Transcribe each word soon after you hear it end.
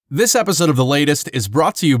This episode of The Latest is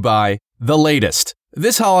brought to you by The Latest.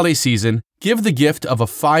 This holiday season, give the gift of a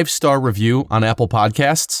 5-star review on Apple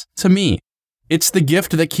Podcasts to me. It's the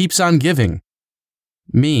gift that keeps on giving.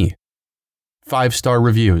 Me. 5-star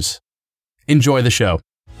reviews. Enjoy the show.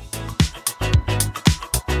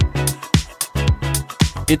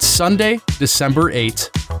 It's Sunday, December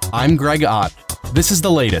 8th. I'm Greg Ott. This is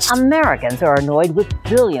The Latest. Americans are annoyed with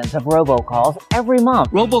billions of robocalls every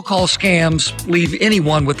month. Robocall scams leave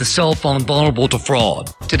anyone with a cell phone vulnerable to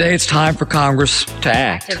fraud. Today it's time for Congress to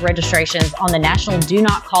act. Registrations on the National Do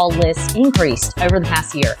Not Call list increased over the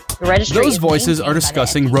past year. Those voices are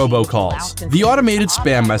discussing robocalls, the automated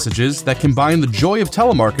spam messages that combine the joy of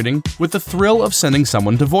telemarketing with the thrill of sending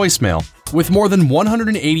someone to voicemail. With more than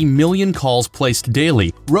 180 million calls placed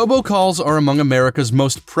daily, robocalls are among America's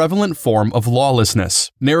most prevalent form of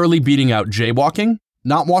lawlessness, narrowly beating out jaywalking,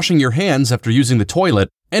 not washing your hands after using the toilet,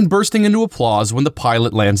 and bursting into applause when the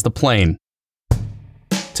pilot lands the plane.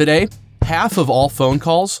 Today, half of all phone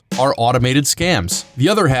calls are automated scams, the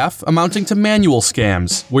other half amounting to manual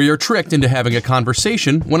scams, where you're tricked into having a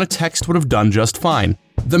conversation when a text would have done just fine.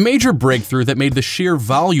 The major breakthrough that made the sheer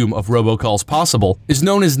volume of robocalls possible is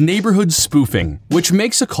known as neighborhood spoofing, which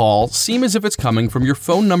makes a call seem as if it's coming from your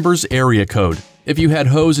phone number's area code. If you had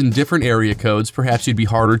hoes in different area codes, perhaps you'd be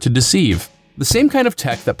harder to deceive. The same kind of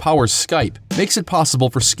tech that powers Skype makes it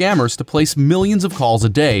possible for scammers to place millions of calls a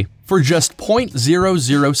day for just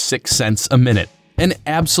 0.006 cents a minute. An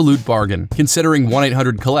absolute bargain, considering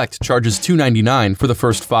 1-800-COLLECT charges $2.99 for the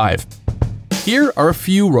first 5. Here are a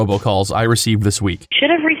few robocalls I received this week.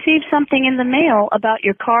 Should have received something in the mail about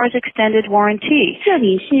your car's extended warranty. 这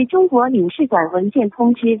里是中国领事馆文件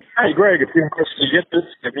通知. Hey Greg, if you get this,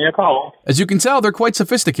 give me a call. As you can tell, they're quite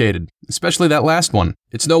sophisticated, especially that last one.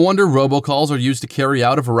 It's no wonder robocalls are used to carry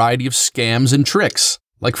out a variety of scams and tricks,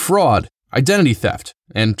 like fraud, identity theft,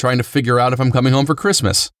 and trying to figure out if I'm coming home for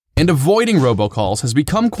Christmas. And avoiding robocalls has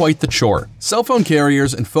become quite the chore. Cell phone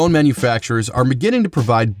carriers and phone manufacturers are beginning to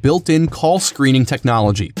provide built-in call screening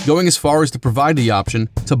technology, going as far as to provide the option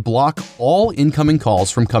to block all incoming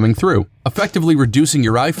calls from coming through, effectively reducing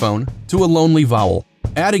your iPhone to a lonely vowel.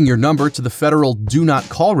 Adding your number to the federal Do Not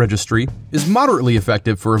Call registry is moderately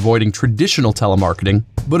effective for avoiding traditional telemarketing,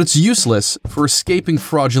 but it's useless for escaping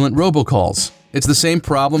fraudulent robocalls. It's the same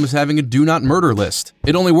problem as having a Do Not Murder list.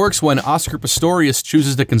 It only works when Oscar Pistorius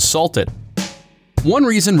chooses to consult it. One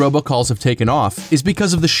reason robocalls have taken off is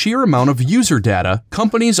because of the sheer amount of user data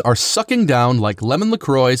companies are sucking down like lemon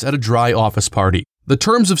LaCroix at a dry office party. The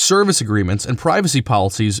terms of service agreements and privacy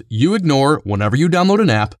policies you ignore whenever you download an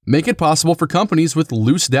app make it possible for companies with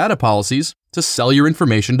loose data policies to sell your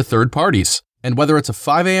information to third parties. And whether it's a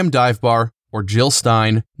 5 a.m. dive bar or Jill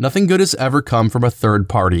Stein, nothing good has ever come from a third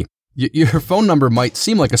party. Your phone number might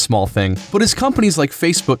seem like a small thing, but as companies like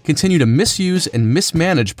Facebook continue to misuse and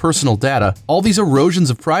mismanage personal data, all these erosions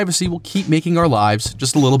of privacy will keep making our lives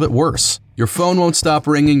just a little bit worse. Your phone won't stop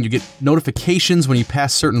ringing, you get notifications when you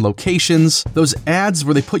pass certain locations, those ads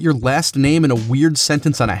where they put your last name in a weird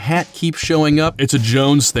sentence on a hat keep showing up. It's a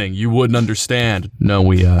Jones thing, you wouldn't understand. No,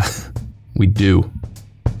 we do.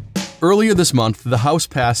 Earlier this month, the House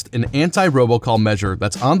passed an anti-robocall measure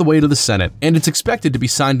that's on the way to the Senate, and it's expected to be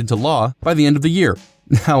signed into law by the end of the year.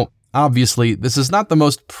 Now, obviously, this is not the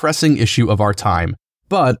most pressing issue of our time,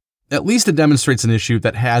 but at least it demonstrates an issue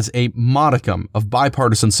that has a modicum of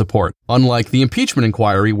bipartisan support, unlike the impeachment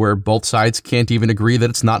inquiry where both sides can't even agree that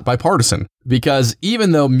it's not bipartisan. Because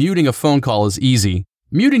even though muting a phone call is easy,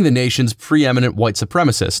 muting the nation's preeminent white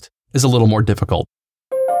supremacist is a little more difficult.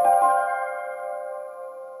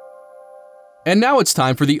 And now it's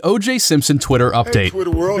time for the O.J. Simpson Twitter update. Hey,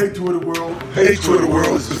 Twitter world. Hey, Twitter world. Hey, Twitter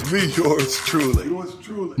world. This is me, yours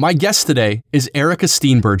truly. My guest today is Erica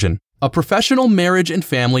Steenbergen, a professional marriage and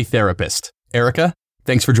family therapist. Erica,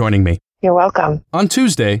 thanks for joining me. You're welcome. On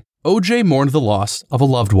Tuesday, O.J. mourned the loss of a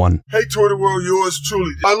loved one. Hey, Twitter world, yours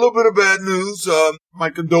truly. A little bit of bad news.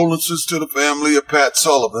 My condolences to the family of Pat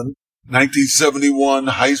Sullivan, 1971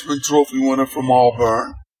 Heisman Trophy winner from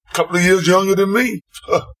Auburn. A couple of years younger than me.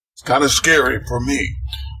 It's kind of scary for me.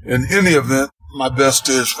 In any event, my best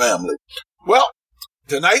to his family. Well,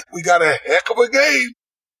 tonight we got a heck of a game.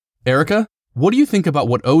 Erica, what do you think about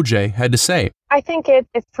what O.J. had to say? I think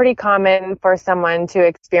it's pretty common for someone to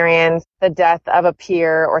experience the death of a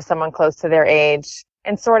peer or someone close to their age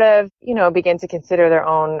and sort of, begin to consider their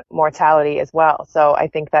own mortality as well. So I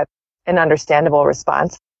think that's an understandable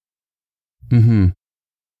response. Mm-hmm.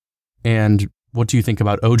 And what do you think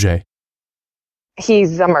about O.J.?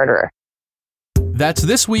 He's a murderer. That's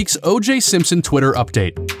this week's O.J. Simpson Twitter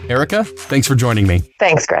update. Erica, thanks for joining me.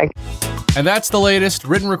 Thanks, Greg. And that's the latest,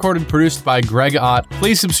 written, recorded, produced by Greg Ott.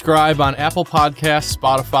 Please subscribe on Apple Podcasts,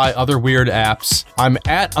 Spotify, other weird apps. I'm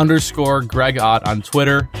 @_Greg Ott on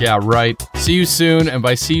Twitter. Yeah, right. See you soon, and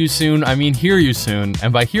by see you soon, I mean hear you soon.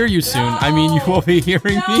 And by hear you soon, I mean you will be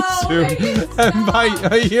hearing me soon. And by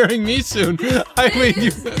hearing me soon, I mean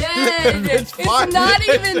you... Dead. It's not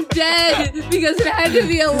even dead, because it had to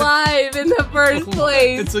be alive in the first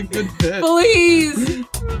place. It's a good bit. Please,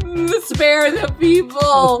 spare the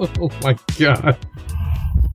people. Oh my God.